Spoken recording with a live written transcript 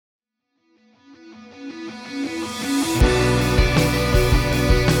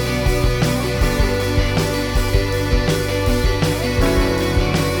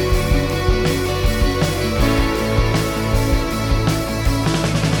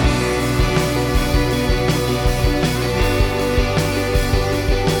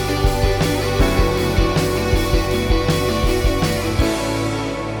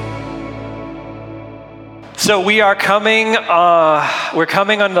So we're coming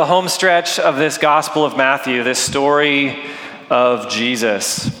on the home stretch of this Gospel of Matthew, this story of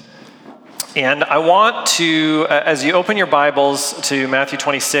Jesus. And I want to, as you open your Bibles to Matthew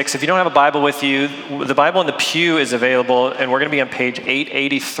 26, if you don't have a Bible with you, the Bible in the pew is available, and we're going to be on page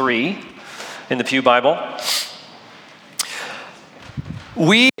 883 in the Pew Bible.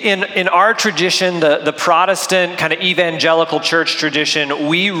 We, in our tradition, the Protestant kind of evangelical church tradition,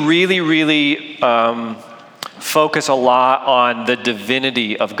 we really focus a lot on the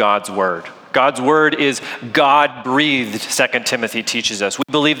divinity of God's Word. God's Word is God-breathed, 2 Timothy teaches us. We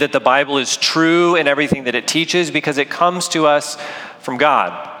believe that the Bible is true in everything that it teaches because it comes to us from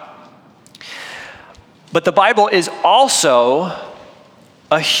God. But the Bible is also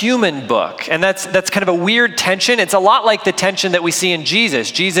a human book, and that's kind of a weird tension. It's a lot like the tension that we see in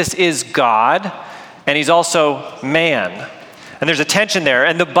Jesus. Jesus is God, and he's also man. And there's a tension there.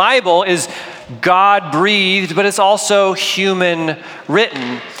 And the Bible is God-breathed, but it's also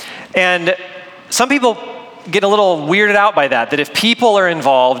human-written. And some people get a little weirded out by that if people are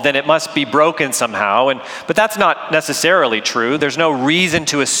involved, then it must be broken somehow. But that's not necessarily true. There's no reason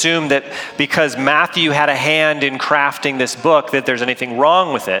to assume that because Matthew had a hand in crafting this book that there's anything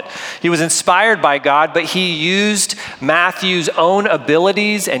wrong with it. He was inspired by God, but he used Matthew's own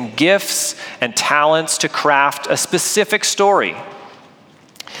abilities and gifts and talents to craft a specific story.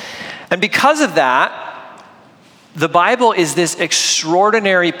 And because of that, the Bible is this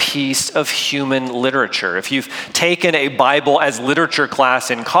extraordinary piece of human literature. If you've taken a Bible as literature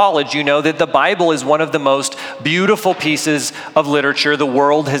class in college, you know that the Bible is one of the most beautiful pieces of literature the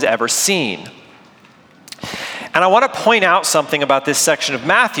world has ever seen. And I want to point out something about this section of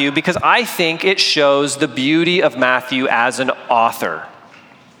Matthew because I think it shows the beauty of Matthew as an author.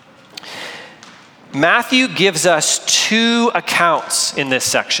 Matthew gives us two accounts in this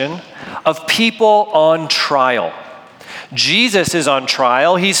section of people on trial. Jesus is on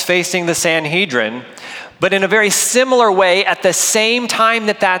trial. He's facing the Sanhedrin. But in a very similar way, at the same time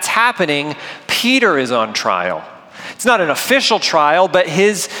that that's happening, Peter is on trial. It's not an official trial, but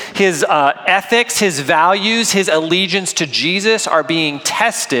his ethics, his values, his allegiance to Jesus are being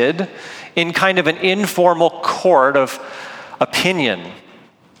tested in kind of an informal court of opinion.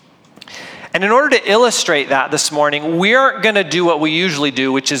 And in order to illustrate that this morning, we're going to do what we usually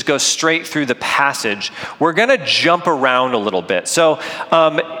do, which is go straight through the passage. We're going to jump around a little bit. So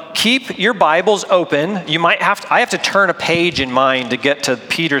keep your Bibles open. I have to turn a page in mine to get to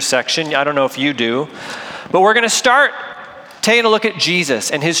Peter's section. I don't know if you do. But we're going to start taking a look at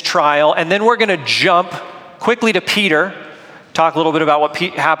Jesus and his trial, and then we're going to jump quickly to Peter, talk a little bit about what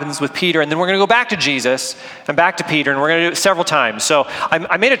happens with Peter, and then we're going to go back to Jesus and back to Peter, and we're going to do it several times. So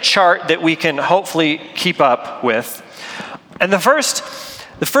I made a chart that we can hopefully keep up with. And the first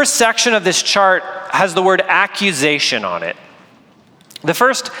section of this chart has the word accusation on it. The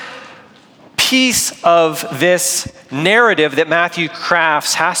first piece of this narrative that Matthew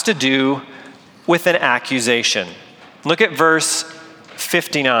crafts has to do with an accusation. Look at verse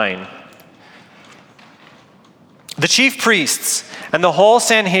 59. The chief priests and the whole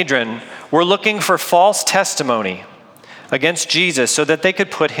Sanhedrin were looking for false testimony against Jesus so that they could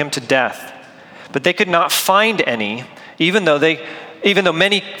put him to death. But they could not find any, even though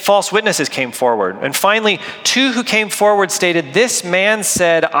many false witnesses came forward. And finally, two who came forward stated, "This man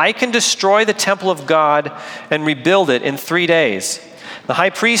said, 'I can destroy the temple of God and rebuild it in 3 days.' The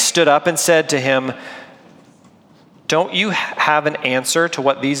high priest stood up and said to him, 'Don't you have an answer to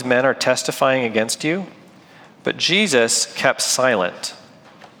what these men are testifying against you?' But Jesus kept silent."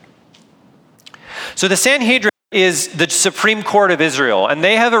 So the Sanhedrin is the Supreme Court of Israel, and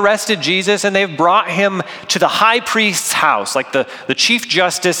they have arrested Jesus and they've brought him to the high priest's house, like the chief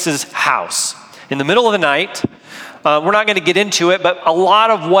justice's house, in the middle of the night. We're not going to get into it, but a lot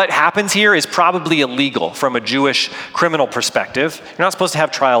of what happens here is probably illegal from a Jewish criminal perspective. You're not supposed to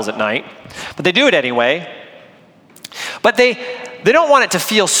have trials at night, but they do it anyway. But they don't want it to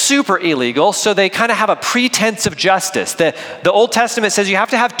feel super illegal, so they kind of have a pretense of justice. The Old Testament says you have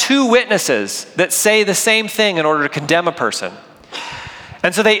to have two witnesses that say the same thing in order to condemn a person.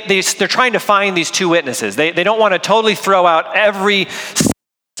 And so they're trying to find these two witnesses. They don't want to totally throw out every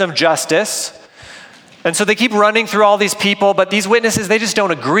system of justice. And so they keep running through all these people, but these witnesses, they just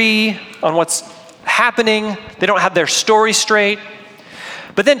don't agree on what's happening. They don't have their story straight.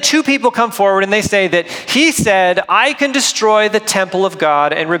 But then two people come forward and they say that he said, "I can destroy the temple of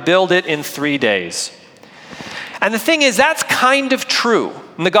God and rebuild it in 3 days." And the thing is, that's kind of true.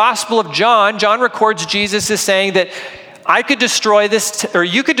 In the Gospel of John records Jesus as saying that I could destroy this, or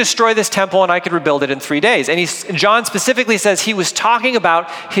you could destroy this temple and I could rebuild it in 3 days. And John specifically says he was talking about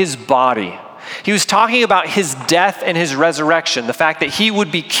his body. He was talking about his death and his resurrection, the fact that he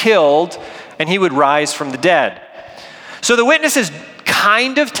would be killed and he would rise from the dead. So the witnesses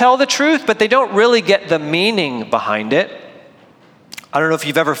kind of tell the truth, but they don't really get the meaning behind it. I don't know if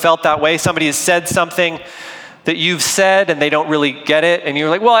you've ever felt that way. Somebody has said something that you've said and they don't really get it, and you're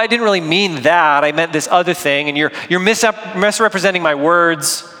like, well, I didn't really mean that. I meant this other thing, and you're misrepresenting my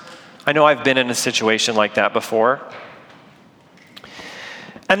words. I know I've been in a situation like that before.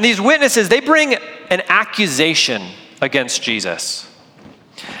 And these witnesses, they bring an accusation against Jesus.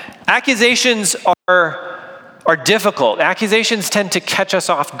 Accusations are difficult. Accusations tend to catch us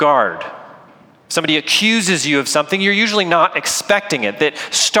off guard. Somebody accuses you of something, you're usually not expecting it, that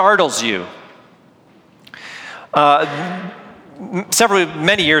startles you.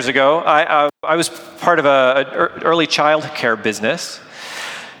 Many years ago, I was part of an early child care business.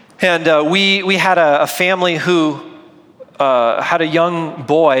 And we had a family who had a young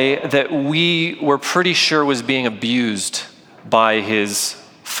boy that we were pretty sure was being abused by his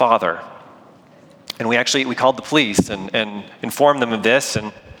father. And we called the police and informed them of this,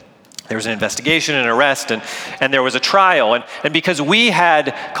 and there was an investigation and arrest, and there was a trial. And because we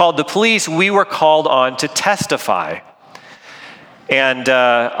had called the police, we were called on to testify. And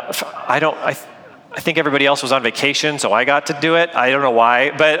I think everybody else was on vacation, so I got to do it. I don't know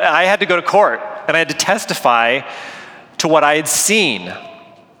why, but I had to go to court, and I had to testify to what I had seen.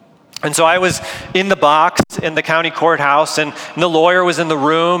 And so I was in the box in the county courthouse, and the lawyer was in the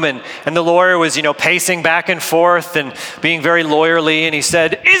room, and the lawyer was, pacing back and forth and being very lawyerly, and he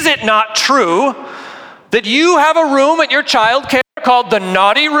said, "Is it not true that you have a room at your child care called the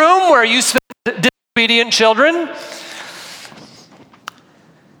naughty room where you spend disobedient children?"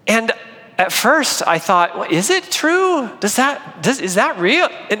 And at first I thought, well, is it true? Is that real?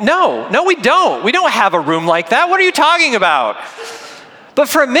 No, we don't. We don't have a room like that. What are you talking about? But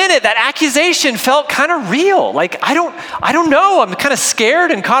for a minute, that accusation felt kind of real. Like, I don't know. I'm kind of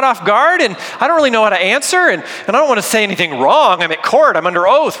scared and caught off guard, and I don't really know how to answer, and I don't want to say anything wrong. I'm at court. I'm under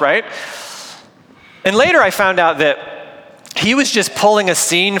oath, right? And later I found out that he was just pulling a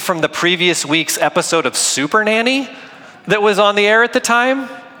scene from the previous week's episode of Super Nanny that was on the air at the time.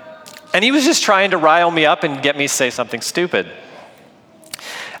 And he was just trying to rile me up and get me to say something stupid.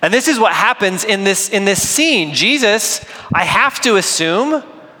 And this is what happens in this scene. Jesus, I have to assume,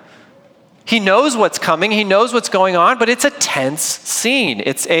 he knows what's coming, he knows what's going on, but it's a tense scene.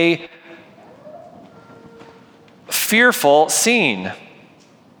 It's a fearful scene.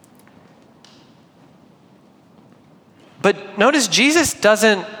 But notice Jesus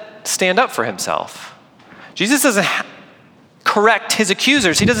doesn't stand up for himself. Jesus doesn't correct his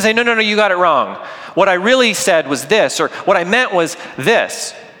accusers. He doesn't say, no, you got it wrong. What I really said was this, or what I meant was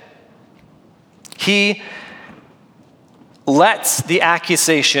this. He lets the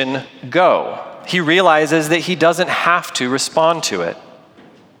accusation go. He realizes that he doesn't have to respond to it.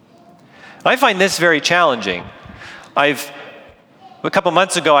 I find this very challenging. A couple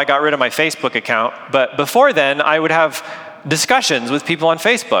months ago, I got rid of my Facebook account, but before then, I would have discussions with people on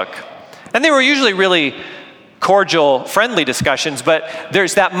Facebook. And they were usually really cordial, friendly discussions, but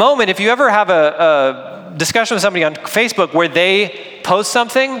there's that moment, if you ever have a discussion with somebody on Facebook where they post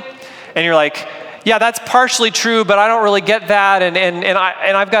something, and you're like, yeah, that's partially true, but I don't really get that, and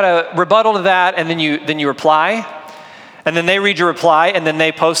I've got a rebuttal to that, and then you reply, and then they read your reply, and then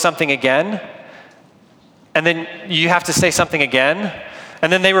they post something again, and then you have to say something again,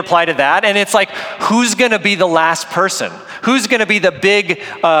 and then they reply to that, and it's like, who's going to be the last person? Who's going to be the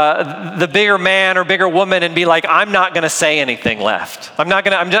bigger man or bigger woman and be like, I'm not going to say anything left. I'm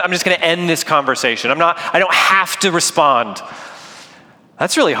just going to end this conversation. I don't have to respond.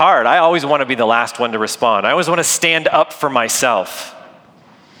 That's really hard. I always want to be the last one to respond. I always want to stand up for myself.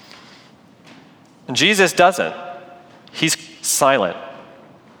 And Jesus doesn't. He's silent.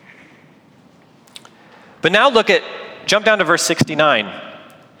 But now jump down to verse 69.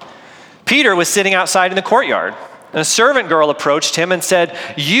 Peter was sitting outside in the courtyard, and a servant girl approached him and said,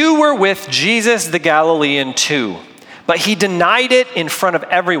 "You were with Jesus the Galilean too." But he denied it in front of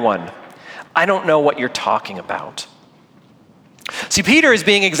everyone. "I don't know what you're talking about." See, Peter is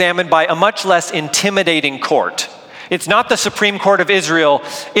being examined by a much less intimidating court. It's not the Supreme Court of Israel,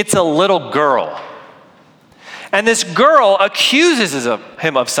 it's a little girl. And this girl accuses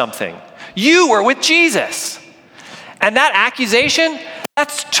him of something. You were with Jesus. And that accusation,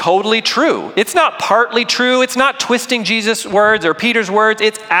 that's totally true. It's not partly true. It's not twisting Jesus' words or Peter's words.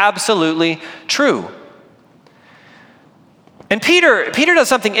 It's absolutely true. And Peter does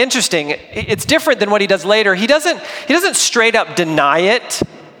something interesting. It's different than what he does later. He doesn't straight up deny it.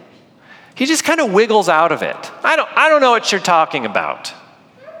 He just kind of wiggles out of it. I don't know what you're talking about.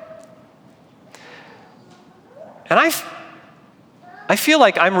 And I feel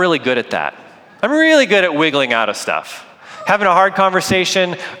like I'm really good at that. I'm really good at wiggling out of stuff. Having a hard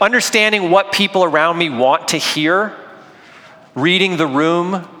conversation, understanding what people around me want to hear, reading the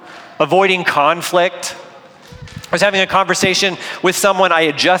room, avoiding conflict. I was having a conversation with someone, I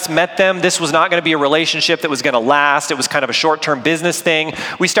had just met them. This was not going to be a relationship that was going to last. It was kind of a short-term business thing.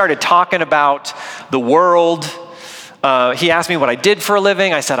 We started talking about the world. He asked me what I did for a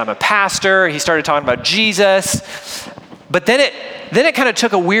living. I said, I'm a pastor. He started talking about Jesus. But then it kind of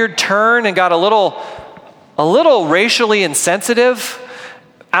took a weird turn and got a little racially insensitive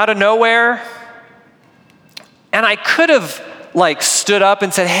out of nowhere. And I could have stood up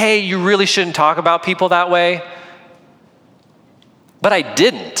and said, hey, you really shouldn't talk about people that way. But I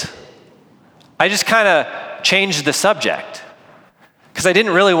didn't. I just kind of changed the subject because I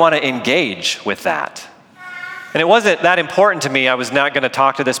didn't really want to engage with that. And it wasn't that important to me. I was not going to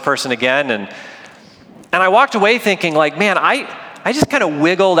talk to this person again. And I walked away thinking man, I just kind of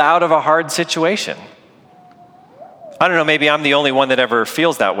wiggled out of a hard situation. I don't know, maybe I'm the only one that ever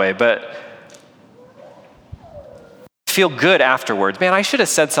feels that way, but I feel good afterwards. Man, I should have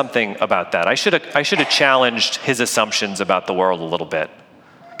said something about that. I should have challenged his assumptions about the world a little bit.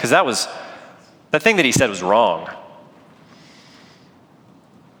 Because the thing that he said was wrong.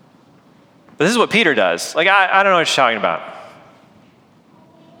 But this is what Peter does. I don't know what you're talking about.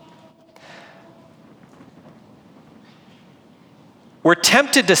 We're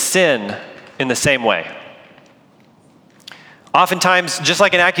tempted to sin in the same way. Oftentimes, just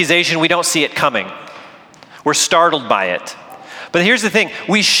like an accusation, we don't see it coming. We're startled by it. But here's the thing,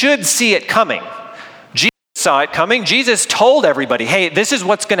 we should see it coming. Jesus saw it coming. Jesus told everybody, hey, this is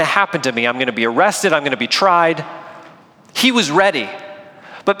what's going to happen to me. I'm going to be arrested. I'm going to be tried. He was ready.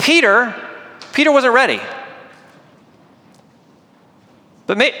 But Peter wasn't ready.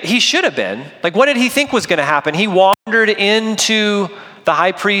 But he should have been. What did he think was going to happen? He wandered into the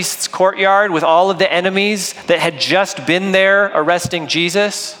high priest's courtyard with all of the enemies that had just been there arresting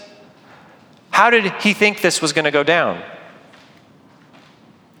Jesus. How did he think this was going to go down?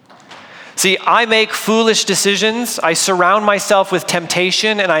 See, I make foolish decisions. I surround myself with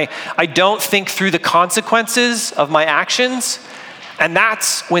temptation, and I don't think through the consequences of my actions. And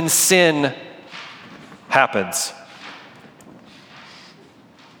that's when sin happens.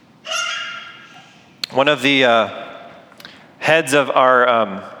 One of the heads of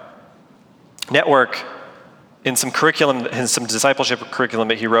our network in some discipleship curriculum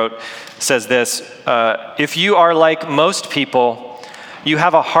that he wrote says this, if you are like most people, you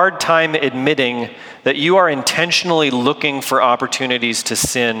have a hard time admitting that you are intentionally looking for opportunities to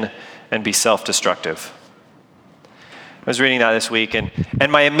sin and be self-destructive. I was reading that this week, and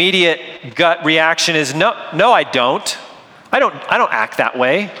my immediate gut reaction is, no, I don't. I don't act that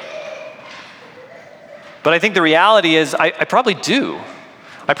way. But I think the reality is I probably do.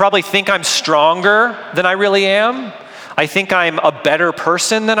 I probably think I'm stronger than I really am. I think I'm a better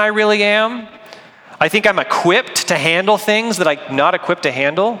person than I really am. I think I'm equipped to handle things that I'm not equipped to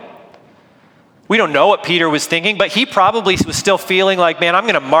handle. We don't know what Peter was thinking, but he probably was still feeling man, I'm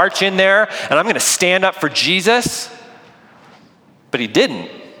going to march in there and I'm going to stand up for Jesus. But he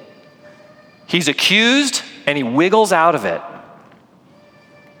didn't. He's accused and he wiggles out of it.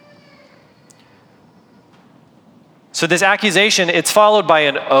 So this accusation, it's followed by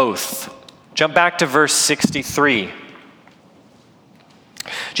an oath. Jump back to verse 63.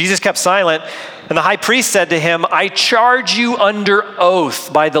 Jesus kept silent, and the high priest said to him, I charge you under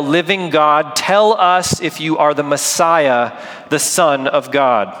oath by the living God, tell us if you are the Messiah, the Son of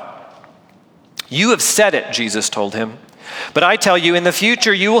God. You have said it, Jesus told him. But I tell you, in the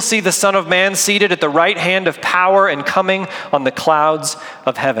future you will see the Son of Man seated at the right hand of power and coming on the clouds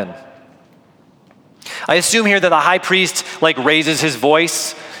of heaven. I assume here that the high priest raises his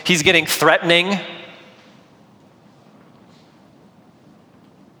voice. He's getting threatening.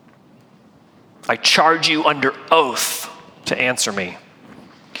 I charge you under oath to answer me.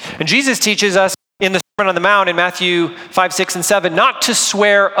 And Jesus teaches us in the Sermon on the Mount in Matthew 5, 6, and 7 not to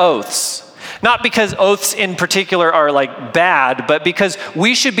swear oaths. Not because oaths in particular are bad, but because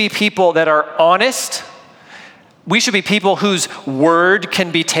we should be people that are honest. We should be people whose word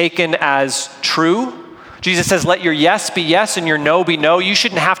can be taken as true. Jesus says, let your yes be yes and your no be no. You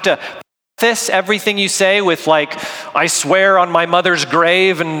shouldn't have to preface everything you say with I swear on my mother's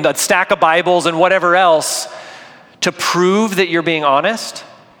grave and a stack of Bibles and whatever else to prove that you're being honest.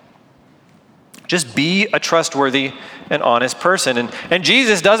 Just be a trustworthy and honest person. And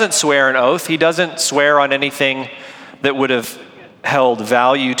Jesus doesn't swear an oath. He doesn't swear on anything that would have held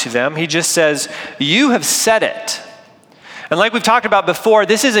value to them. He just says, you have said it. And like we've talked about before,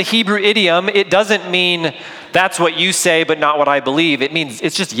 this is a Hebrew idiom. It doesn't mean that's what you say, but not what I believe. It means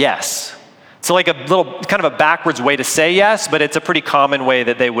it's just yes. It's like a little kind of a backwards way to say yes, but it's a pretty common way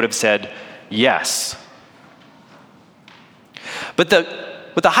that they would have said yes. But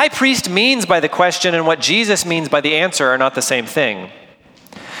what the high priest means by the question and what Jesus means by the answer are not the same thing.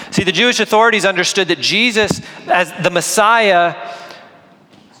 See, the Jewish authorities understood that Jesus, as the Messiah,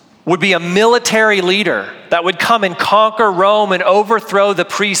 would be a military leader that would come and conquer Rome and overthrow the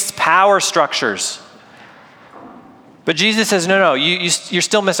priests' power structures. But Jesus says, no, you're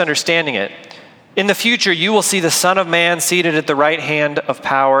still misunderstanding it. In the future, you will see the Son of Man seated at the right hand of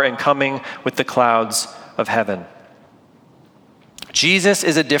power and coming with the clouds of heaven. Jesus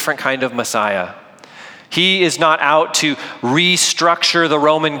is a different kind of Messiah. He is not out to restructure the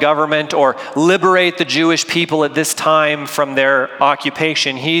Roman government or liberate the Jewish people at this time from their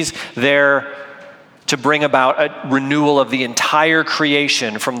occupation. He's there to bring about a renewal of the entire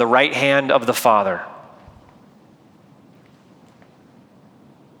creation from the right hand of the Father.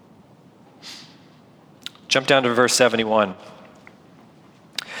 Jump down to verse 71.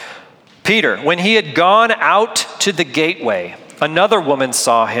 Peter, when he had gone out to the gateway, another woman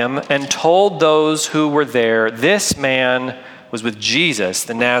saw him and told those who were there, this man was with Jesus,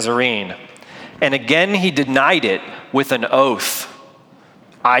 the Nazarene. And again he denied it with an oath.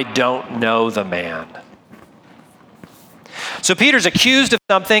 I don't know the man. So Peter's accused of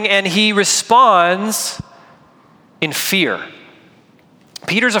something and he responds in fear.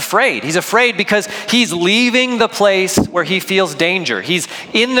 Peter's afraid. He's afraid because he's leaving the place where he feels danger. He's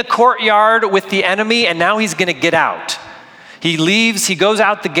in the courtyard with the enemy and now he's going to get out. He leaves, he goes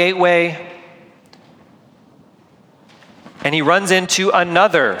out the gateway, and he runs into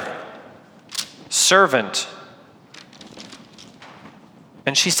another servant.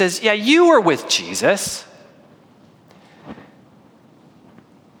 And she says, yeah, you were with Jesus.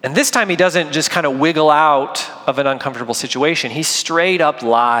 And this time he doesn't just kind of wiggle out of an uncomfortable situation. He straight up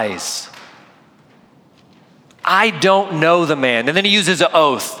lies. I don't know the man. And then he uses an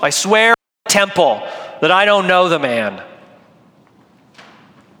oath. I swear on the temple that I don't know the man.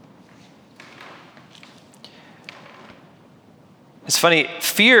 It's funny,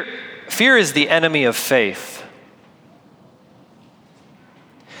 fear is the enemy of faith.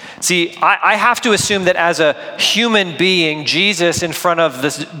 See, I have to assume that as a human being, Jesus in front of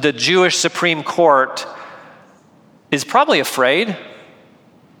the Jewish Supreme Court is probably afraid.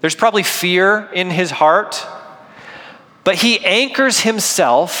 There's probably fear in his heart. But he anchors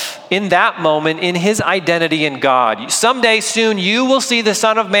himself in that moment in his identity in God. Someday soon you will see the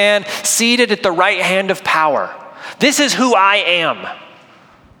Son of Man seated at the right hand of power. This is who I am.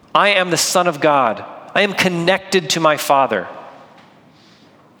 I am the Son of God. I am connected to my Father.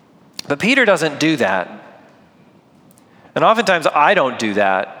 But Peter doesn't do that. And oftentimes I don't do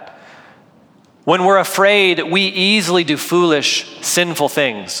that. When we're afraid, we easily do foolish, sinful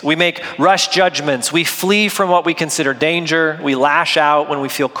things. We make rush judgments. We flee from what we consider danger. We lash out when we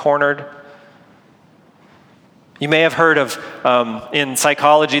feel cornered. You may have heard of, in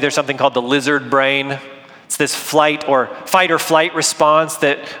psychology, there's something called the lizard brain. It's this fight or flight response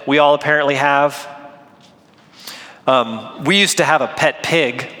that we all apparently have. We used to have a pet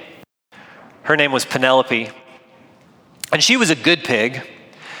pig. Her name was Penelope. And she was a good pig.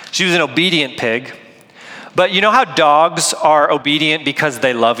 She was an obedient pig. But you know how dogs are obedient because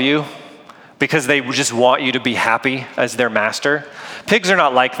they love you? Because they just want you to be happy as their master? Pigs are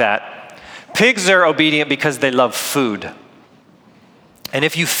not like that. Pigs are obedient because they love food. And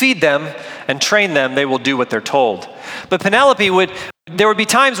if you feed them and train them, they will do what they're told. But Penelope there would be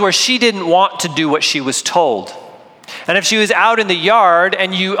times where she didn't want to do what she was told. And if she was out in the yard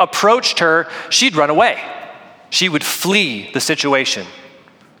and you approached her, she'd run away. She would flee the situation.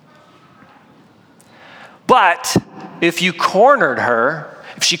 But if you cornered her,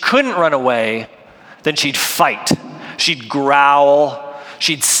 if she couldn't run away, then she'd fight. She'd growl.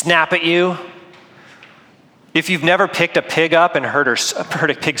 She'd snap at you. If you've never picked a pig up and heard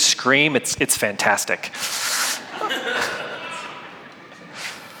a pig scream, it's fantastic.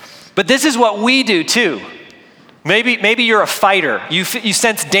 But this is what we do too. Maybe you're a fighter. You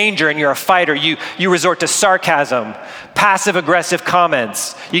sense danger and you're a fighter. You resort to sarcasm, passive-aggressive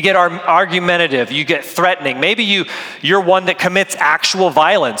comments. You get argumentative. You get threatening. Maybe you're one that commits actual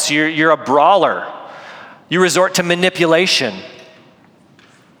violence. You're a brawler. You resort to manipulation.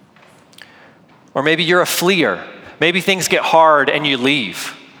 Or maybe you're a fleer. Maybe things get hard and you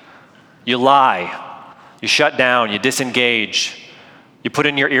leave. You lie. You shut down. You disengage. You put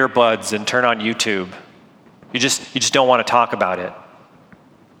in your earbuds and turn on YouTube. You just don't want to talk about it.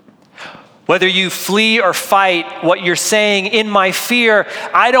 Whether you flee or fight, what you're saying, in my fear,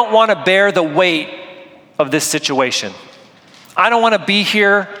 I don't want to bear the weight of this situation. I don't want to be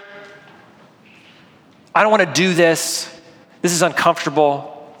here. I don't want to do this. This is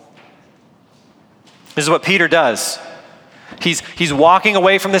uncomfortable. This is what Peter does. He's walking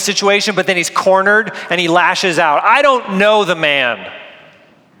away from the situation, but then he's cornered and he lashes out. I don't know the man.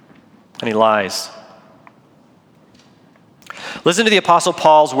 And he lies. Listen to the Apostle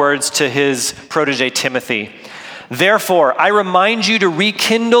Paul's words to his protege Timothy. Therefore, I remind you to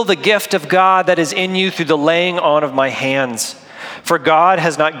rekindle the gift of God that is in you through the laying on of my hands. For God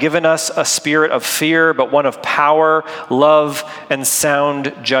has not given us a spirit of fear, but one of power, love, and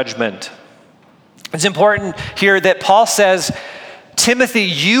sound judgment. It's important here that Paul says, Timothy,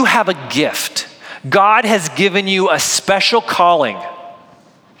 you have a gift. God has given you a special calling.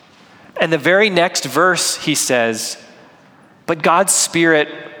 And the very next verse, he says, but God's Spirit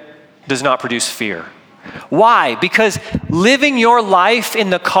does not produce fear. Why? Because living your life in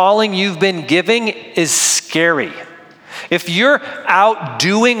the calling you've been giving is scary. If you're out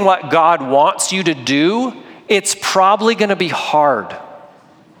doing what God wants you to do, it's probably going to be hard.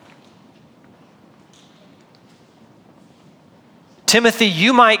 Timothy,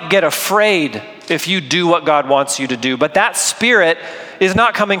 you might get afraid if you do what God wants you to do, but that spirit is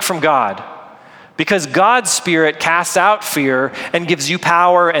not coming from God, because God's Spirit casts out fear and gives you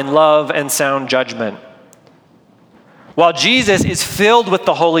power and love and sound judgment. While Jesus is filled with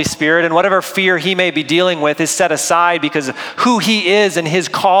the Holy Spirit, and whatever fear he may be dealing with is set aside because of who he is and his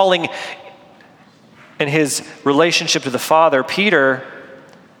calling and his relationship to the Father, Peter's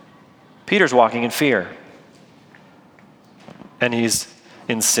walking in fear. And he's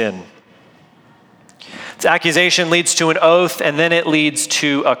in sin. This accusation leads to an oath, and then it leads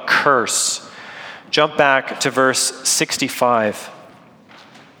to a curse. Jump back to verse 65.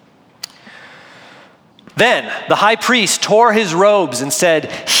 Then the high priest tore his robes and said,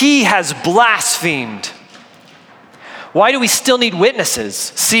 "He has blasphemed. Why do we still need witnesses?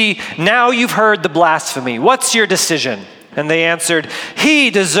 See, now you've heard the blasphemy. What's your decision?" And they answered,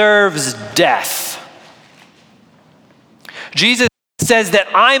 "He deserves death." Jesus says that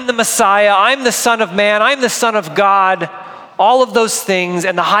I'm the Messiah, I'm the Son of Man, I'm the Son of God, all of those things,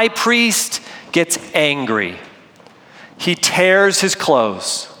 and the high priest gets angry. He tears his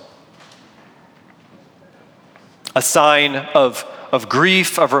clothes. A sign of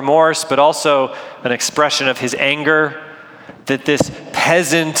grief, of remorse, but also an expression of his anger that this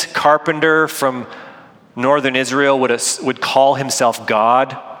peasant carpenter from northern Israel would call himself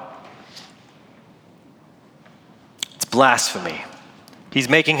God. It's blasphemy. He's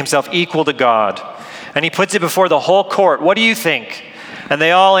making himself equal to God. And he puts it before the whole court. What do you think? And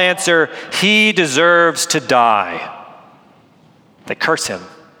they all answer, "He deserves to die." They curse him.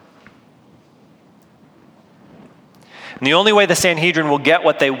 And the only way the Sanhedrin will get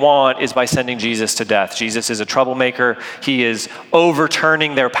what they want is by sending Jesus to death. Jesus is a troublemaker. He is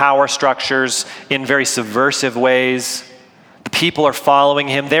overturning their power structures in very subversive ways. The people are following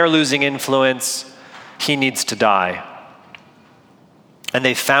him. They're losing influence. He needs to die. And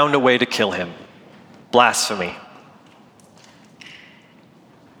they found a way to kill him. Blasphemy.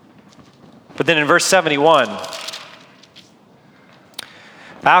 But then in verse 71,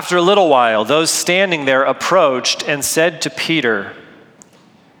 after a little while, those standing there approached and said to Peter,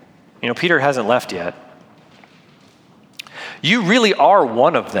 Peter hasn't left yet, "You really are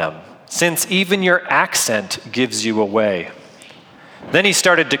one of them, since even your accent gives you away." Then he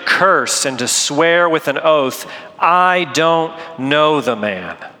started to curse and to swear with an oath, "I don't know the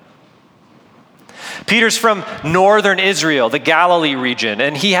man." Peter's from northern Israel, the Galilee region,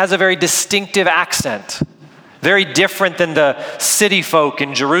 and he has a very distinctive accent, very different than the city folk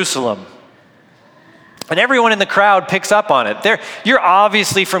in Jerusalem. And everyone in the crowd picks up on it. You're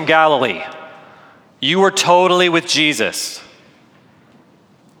obviously from Galilee. You were totally with Jesus.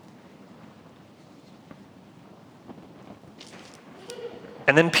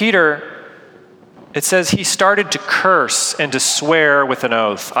 And then Peter, it says he started to curse and to swear with an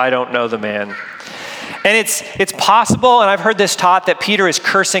oath, "I don't know the man." And it's possible, and I've heard this taught, that Peter is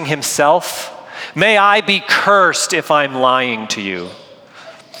cursing himself. May I be cursed if I'm lying to you.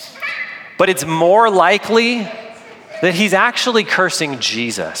 But it's more likely that he's actually cursing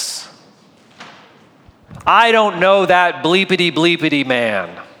Jesus. I don't know that bleepity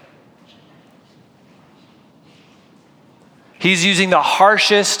man. He's using the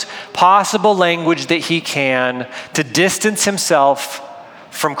harshest possible language that he can to distance himself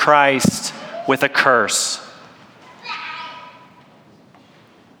from Christ with a curse.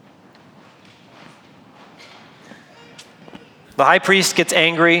 The high priest gets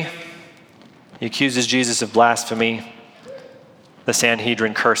angry. He accuses Jesus of blasphemy. The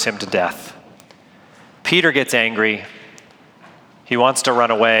Sanhedrin curse him to death. Peter gets angry. He wants to run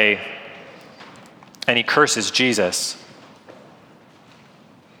away, and he curses Jesus.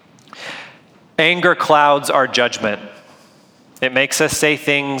 Anger clouds our judgment. It makes us say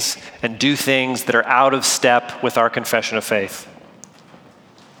things and do things that are out of step with our confession of faith.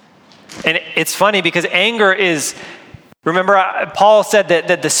 And it's funny because anger is, remember, Paul said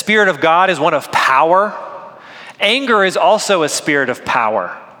that the Spirit of God is one of power. Anger is also a spirit of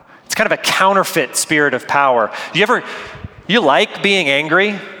power. It's kind of a counterfeit spirit of power. You like being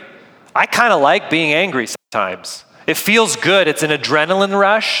angry? I kind of like being angry sometimes. It feels good. It's an adrenaline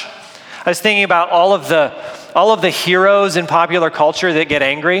rush. I was thinking about all of the heroes in popular culture that get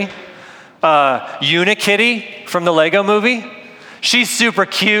angry. Unikitty from the Lego movie. She's super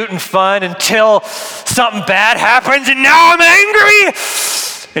cute and fun until something bad happens and now I'm angry.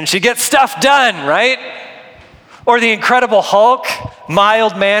 And she gets stuff done, right? Or the Incredible Hulk,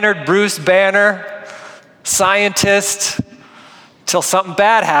 mild-mannered Bruce Banner, scientist, till something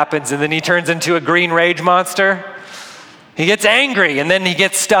bad happens and then he turns into a green rage monster. He gets angry and then he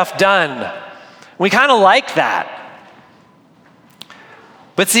gets stuff done. We kind of like that.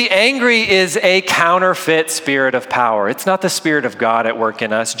 But see, angry is a counterfeit spirit of power. It's not the Spirit of God at work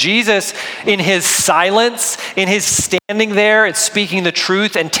in us. Jesus, in his silence, in his standing there and speaking the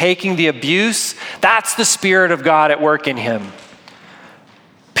truth and taking the abuse, that's the Spirit of God at work in him.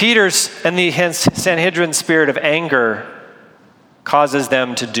 Peter's and the Sanhedrin spirit of anger causes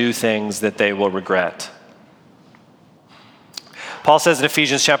them to do things that they will regret. Paul says in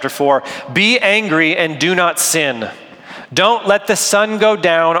Ephesians chapter 4, "Be angry and do not sin. Don't let the sun go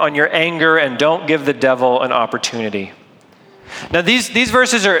down on your anger and don't give the devil an opportunity." Now these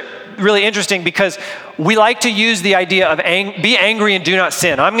verses are really interesting because we like to use the idea of be angry and do not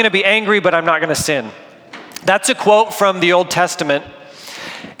sin. I'm going to be angry, but I'm not going to sin. That's a quote from the Old Testament.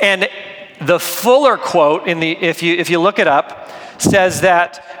 And the fuller quote, if you look it up, says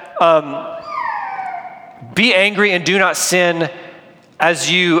that be angry and do not sin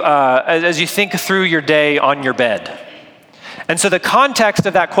as you think through your day on your bed. And so the context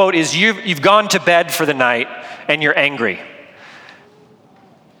of that quote is you've gone to bed for the night and you're angry.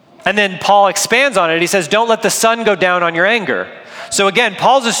 And then Paul expands on it. He says, don't let the sun go down on your anger. So again,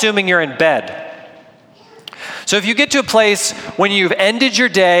 Paul's assuming you're in bed. So if you get to a place when you've ended your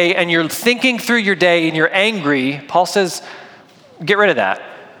day and you're thinking through your day and you're angry, Paul says, get rid of that.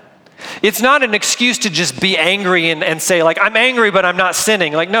 It's not an excuse to just be angry and say, like, I'm angry, but I'm not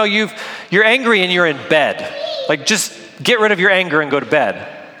sinning. Like, no, you're angry and you're in bed. Like, just get rid of your anger and go to bed.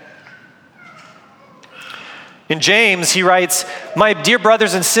 In James, he writes, "My dear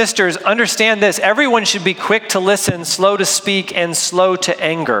brothers and sisters, understand this. Everyone should be quick to listen, slow to speak, and slow to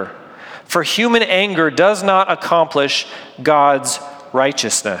anger. For human anger does not accomplish God's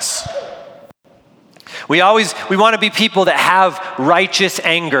righteousness." We want to be people that have righteous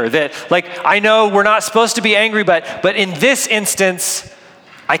anger. That, like, I know we're not supposed to be angry, but in this instance,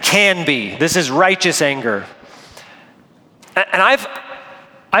 I can be. This is righteous anger. And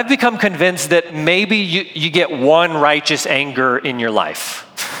I've become convinced that maybe you get one righteous anger in your life.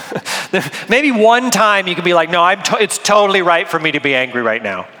 Maybe one time you can be like, no, it's totally right for me to be angry right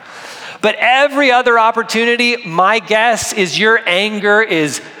now. But every other opportunity, my guess is your anger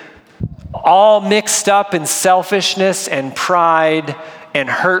is all mixed up in selfishness and pride and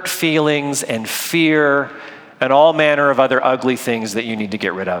hurt feelings and fear and all manner of other ugly things that you need to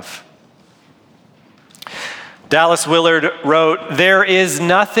get rid of. Dallas Willard wrote, "There is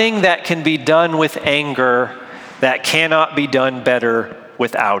nothing that can be done with anger that cannot be done better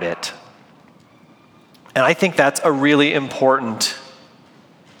without it." And I think that's a really important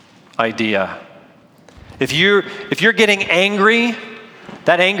idea. If you're getting angry,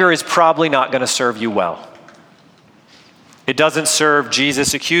 that anger is probably not going to serve you well. It doesn't serve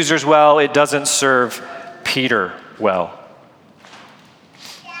Jesus' accusers well. It doesn't serve Peter well.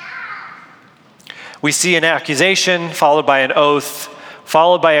 We see an accusation followed by an oath,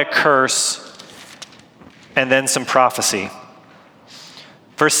 followed by a curse, and then some prophecy.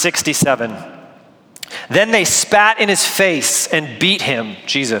 Verse 67. "Then they spat in his face and beat him,"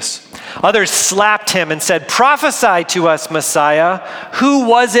 Jesus. "Others slapped him and said, 'Prophesy to us, Messiah. Who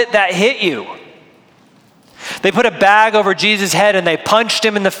was it that hit you?' They put a bag over Jesus' head and they punched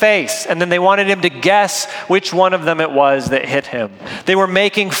him in the face, and then they wanted him to guess which one of them it was that hit him. They were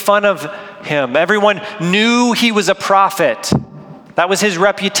making fun of him. Everyone knew he was a prophet. That was his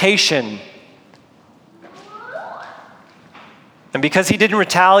reputation. And because he didn't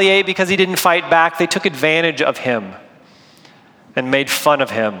retaliate, because he didn't fight back, they took advantage of him and made fun of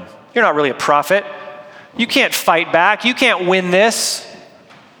him You're not really a prophet. You can't fight back. You can't win this.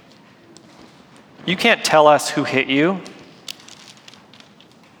 You can't tell us who hit you.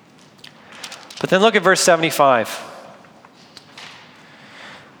 But then look at verse 75.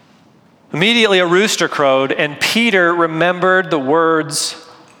 Immediately a rooster crowed, and Peter remembered the words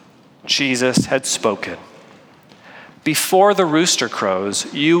Jesus had spoken. Before the rooster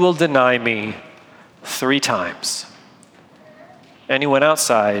crows, you will deny me 3 times. And he went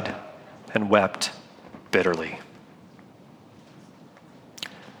outside and wept bitterly.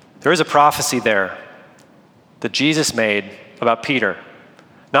 There is a prophecy there that Jesus made about Peter.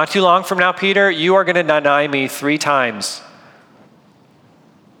 Not too long from now, Peter, you are going to deny me 3 times.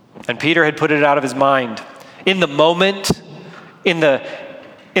 And Peter had put it out of his mind. In the moment, in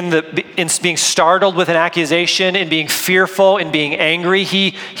being startled with an accusation, in being fearful, in being angry,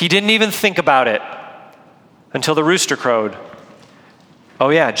 he didn't even think about it until the rooster crowed. Oh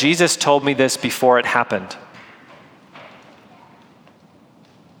yeah, Jesus told me this before it happened.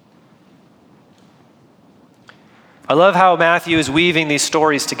 I love how Matthew is weaving these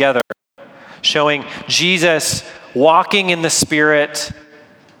stories together, showing Jesus walking in the Spirit,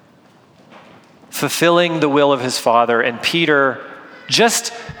 fulfilling the will of his Father, and Peter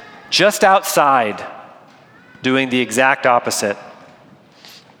just outside doing the exact opposite.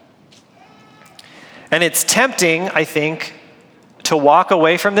 And it's tempting, I think, to walk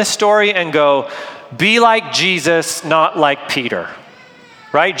away from this story and go, be like Jesus, not like Peter.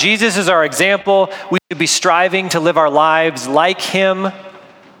 Right? Jesus is our example. We should be striving to live our lives like him.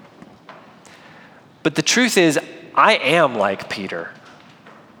 But the truth is, I am like Peter.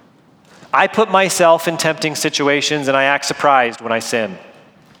 I put myself in tempting situations and I act surprised when I sin.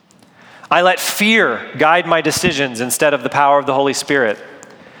 I let fear guide my decisions instead of the power of the Holy Spirit.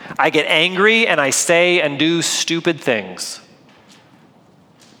 I get angry and I say and do stupid things.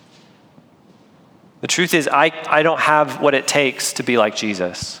 The truth is, I don't have what it takes to be like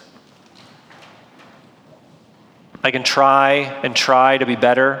Jesus. I can try to be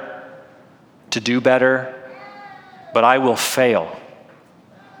better, to do better, but I will fail.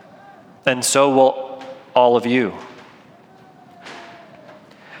 And so will all of you.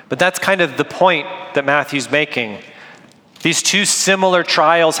 But that's kind of the point that Matthew's making. These 2 similar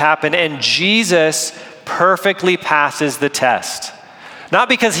trials happen, and Jesus perfectly passes the test. Not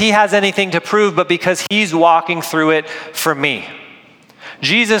because he has anything to prove, but because he's walking through it for me.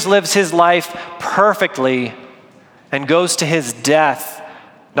 Jesus lives his life perfectly and goes to his death,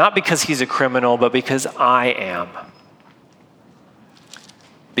 not because he's a criminal, but because I am.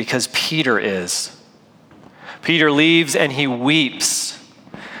 Because Peter is. Peter leaves and he weeps.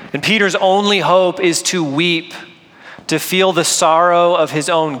 And Peter's only hope is to weep, to feel the sorrow of his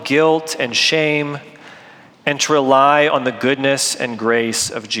own guilt and shame, and to rely on the goodness and grace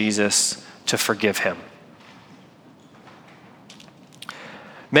of Jesus to forgive him.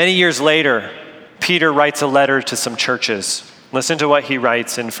 Many years later, Peter writes a letter to some churches. Listen to what he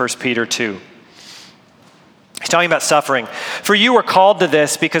writes in 1 Peter 2. He's talking about suffering. For you were called to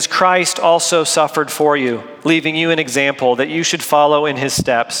this because Christ also suffered for you, leaving you an example that you should follow in his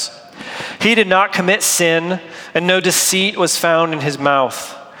steps. He did not commit sin, and no deceit was found in his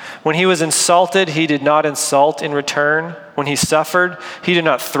mouth. When he was insulted, he did not insult in return. When he suffered, he did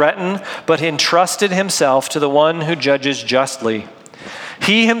not threaten, but entrusted himself to the one who judges justly.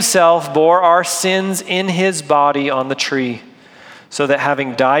 He himself bore our sins in his body on the tree, so that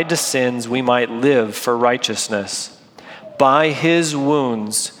having died to sins, we might live for righteousness. By his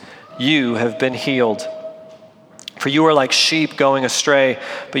wounds, you have been healed. For you are like sheep going astray,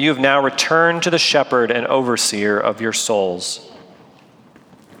 but you have now returned to the shepherd and overseer of your souls.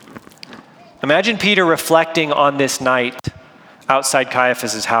 Imagine Peter reflecting on this night outside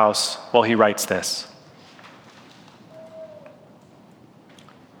Caiaphas' house while he writes this.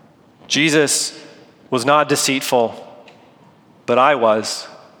 Jesus was not deceitful, but I was.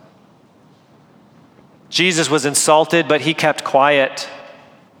 Jesus was insulted, but he kept quiet.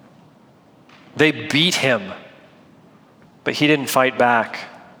 They beat him, but he didn't fight back.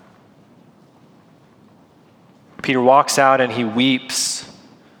 Peter walks out and he weeps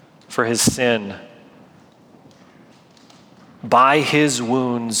for his sin. By his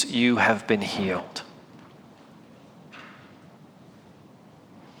wounds you have been healed.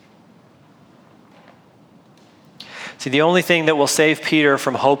 See, the only thing that will save Peter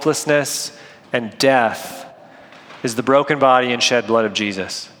from hopelessness and death is the broken body and shed blood of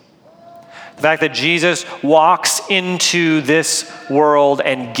Jesus. The fact that Jesus walks into this world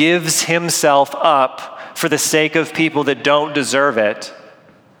and gives himself up for the sake of people that don't deserve it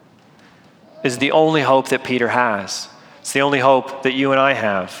is the only hope that Peter has. It's the only hope that you and I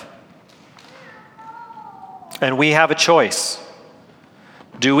have. And we have a choice.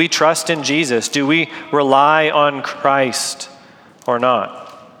 Do we trust in Jesus? Do we rely on Christ or not?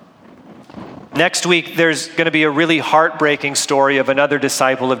 Next week, there's going to be a really heartbreaking story of another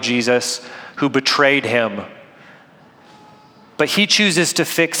disciple of Jesus who betrayed him. But he chooses to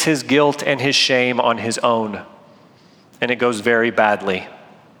fix his guilt and his shame on his own. And it goes very badly.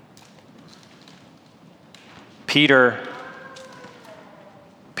 Peter's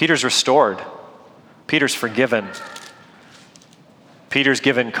restored. Peter's forgiven. Peter's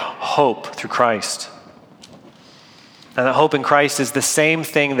given hope through Christ. And the hope in Christ is the same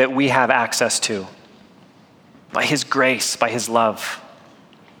thing that we have access to by his grace, by his love.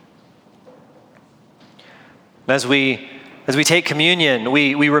 As we take communion,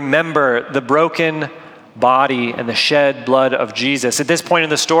 we remember the broken body and the shed blood of Jesus. At this point in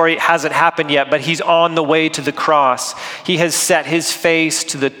the story, it hasn't happened yet, but he's on the way to the cross. He has set his face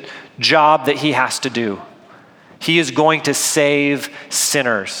to the job that he has to do. He is going to save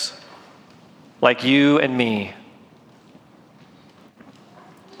sinners like you and me.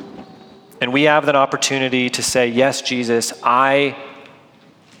 And we have that opportunity to say, yes, Jesus, I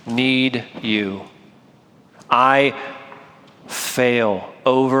need you. I fail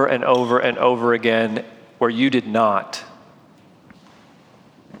over and over and over again where you did not.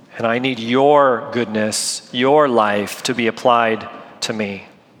 And I need your goodness, your life to be applied to me.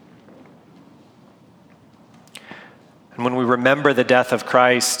 And when we remember the death of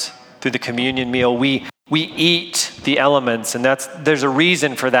Christ through the communion meal, we eat the elements, and there's a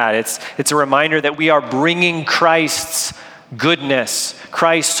reason for that. It's a reminder that we are bringing Christ's goodness,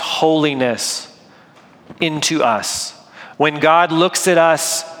 Christ's holiness into us. When God looks at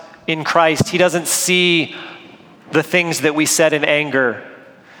us in Christ, he doesn't see the things that we said in anger.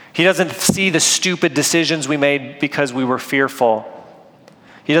 He doesn't see the stupid decisions we made because we were fearful.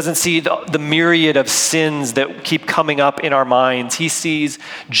 He doesn't see the myriad of sins that keep coming up in our minds. He sees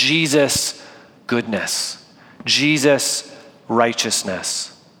Jesus' goodness, Jesus'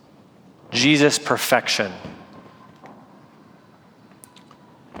 righteousness, Jesus' perfection.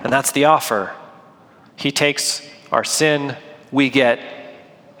 And that's the offer. He takes our sin, we get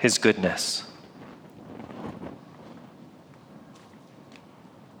his goodness.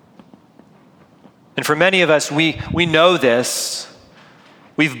 And for many of us, we know this.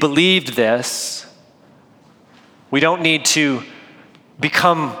 We've believed this. We don't need to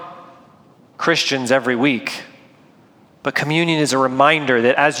become Christians every week. But communion is a reminder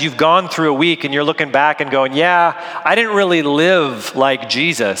that as you've gone through a week and you're looking back and going, yeah, I didn't really live like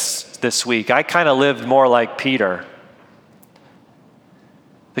Jesus this week. I kind of lived more like Peter.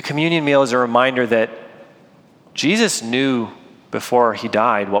 The communion meal is a reminder that Jesus knew before he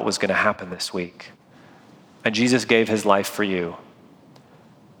died what was going to happen this week. And Jesus gave his life for you.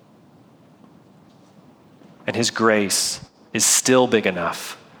 And his grace is still big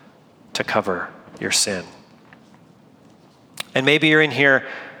enough to cover your sin. And maybe you're in here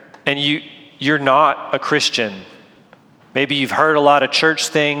and you're not a Christian. Maybe you've heard a lot of church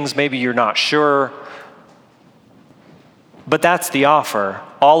things. Maybe you're not sure. But that's the offer.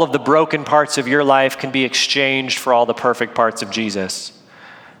 All of the broken parts of your life can be exchanged for all the perfect parts of Jesus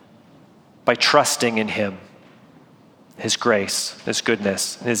by trusting in him, his grace, his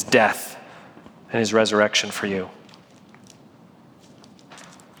goodness, his death, and his resurrection for you.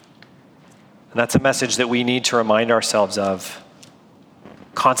 And that's a message that we need to remind ourselves of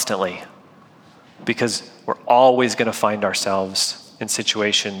constantly, because we're always going to find ourselves in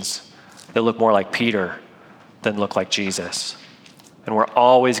situations that look more like Peter than look like Jesus. And we're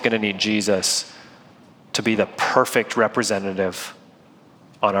always going to need Jesus to be the perfect representative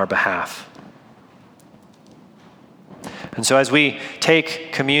on our behalf. And so as we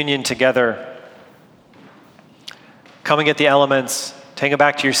take communion together, come and get the elements, take them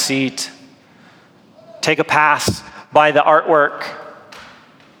back to your seat, take a pass by the artwork,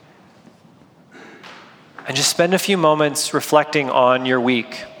 and just spend a few moments reflecting on your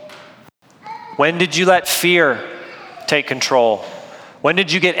week. When did you let fear take control? When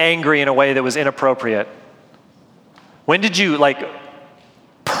did you get angry in a way that was inappropriate? When did you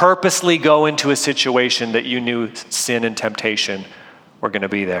purposely go into a situation that you knew sin and temptation were going to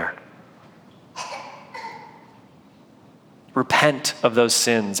be there? Repent of those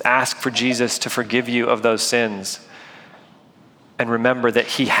sins. Ask for Jesus to forgive you of those sins. And remember that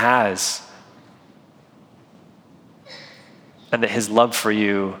he has. And that his love for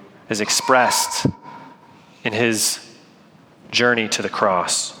you is expressed in his journey to the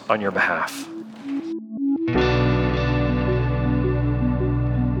cross on your behalf.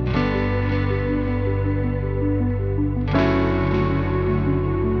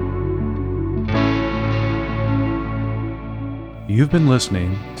 You've been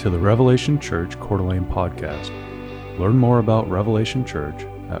listening to the Revelation Church Coeur d'Alene podcast. Learn more about Revelation Church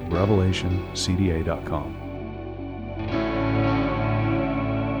at revelationcda.com.